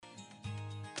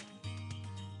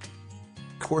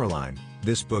Coraline,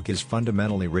 this book is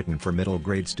fundamentally written for middle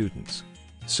grade students.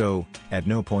 So, at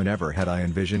no point ever had I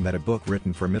envisioned that a book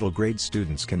written for middle grade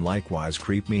students can likewise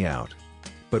creep me out.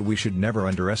 But we should never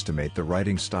underestimate the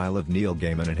writing style of Neil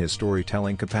Gaiman and his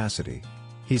storytelling capacity.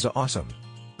 He's awesome.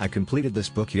 I completed this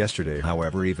book yesterday,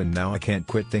 however even now I can't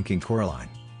quit thinking Coraline.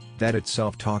 That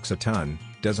itself talks a ton,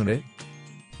 doesn't it?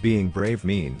 Being brave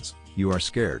means, you are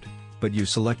scared, but you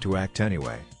select to act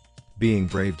anyway. Being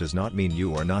brave does not mean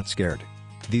you are not scared.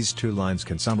 These two lines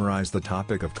can summarize the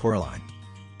topic of Coraline.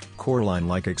 Coraline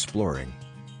likes exploring.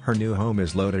 Her new home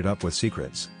is loaded up with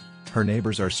secrets. Her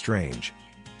neighbors are strange.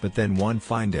 But then one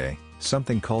fine day,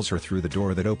 something calls her through the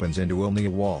door that opens into only a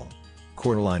wall.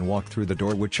 Coraline walks through the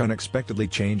door, which unexpectedly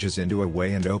changes into a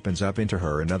way and opens up into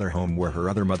her another home where her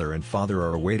other mother and father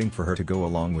are waiting for her to go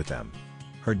along with them.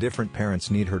 Her different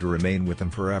parents need her to remain with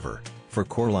them forever, for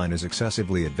Coraline is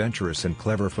excessively adventurous and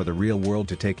clever for the real world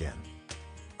to take in.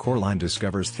 Coraline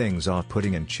discovers things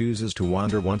off-putting and chooses to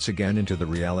wander once again into the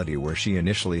reality where she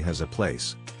initially has a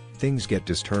place. Things get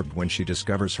disturbed when she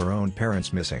discovers her own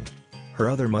parents missing. Her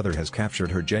other mother has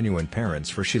captured her genuine parents,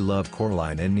 for she loved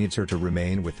Coraline and needs her to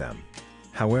remain with them.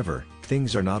 However,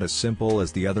 things are not as simple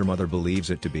as the other mother believes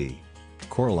it to be.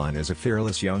 Coraline is a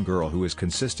fearless young girl who is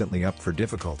consistently up for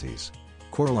difficulties.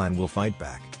 Coraline will fight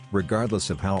back,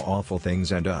 regardless of how awful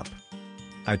things end up.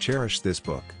 I cherish this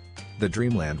book. The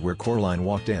dreamland where Coraline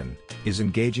walked in, is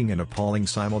engaging and appalling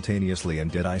simultaneously,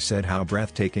 and did I said how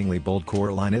breathtakingly bold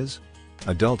Coraline is?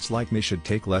 Adults like me should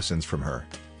take lessons from her.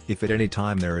 If at any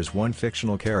time there is one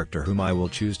fictional character whom I will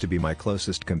choose to be my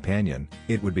closest companion,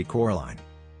 it would be Coraline.